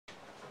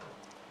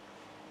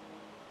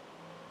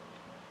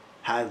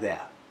Hi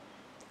there,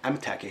 I'm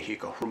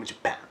Takehiko from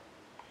Japan.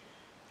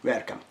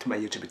 Welcome to my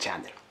YouTube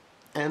channel,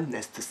 and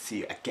nice to see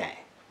you again.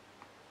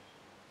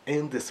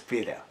 In this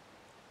video,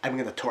 I'm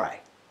gonna try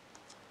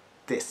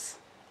this.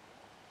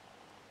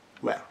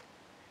 Well,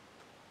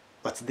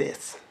 what's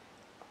this?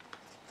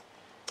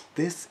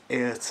 This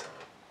is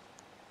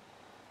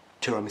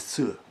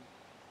Tiramisu.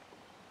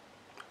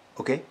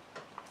 Okay?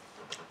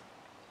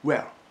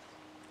 Well,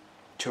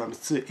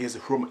 Tiramisu is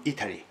from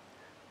Italy,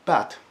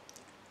 but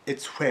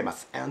it's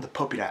famous and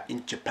popular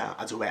in Japan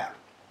as well.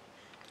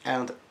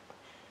 And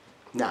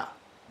now,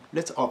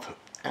 let's open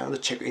and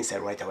check inside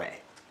right away.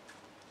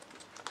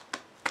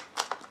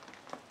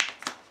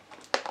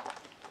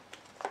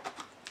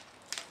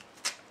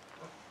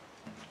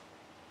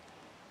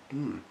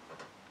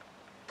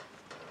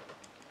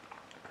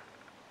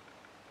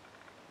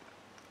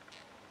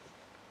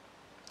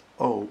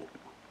 Oh,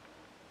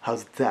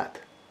 how's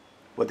that?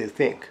 What do you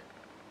think?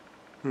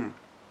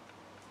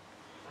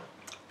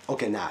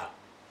 Okay, now,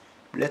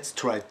 let's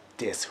try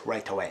this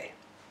right away.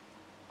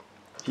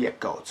 Here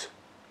goes.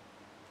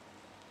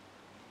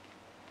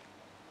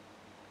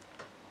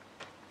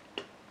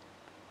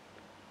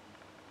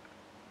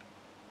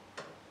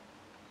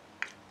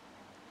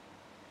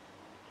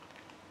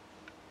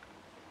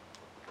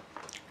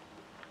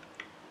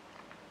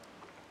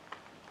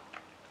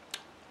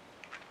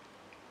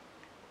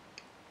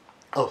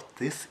 Oh,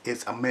 this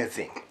is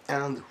amazing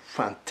and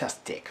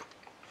fantastic.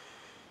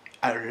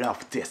 I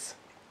love this.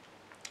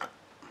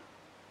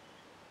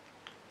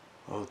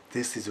 Oh,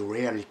 this is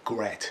really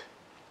great.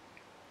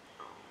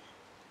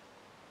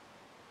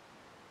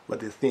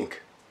 What do you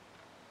think?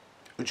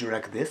 Would you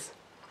like this?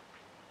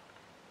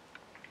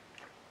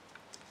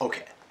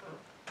 Okay.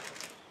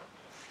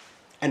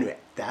 Anyway,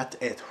 that's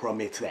it from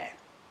me today.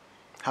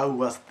 How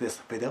was this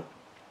video?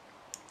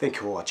 Thank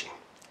you for watching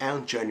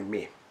and joining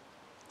me.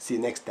 See you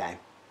next time.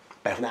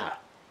 Bye for now.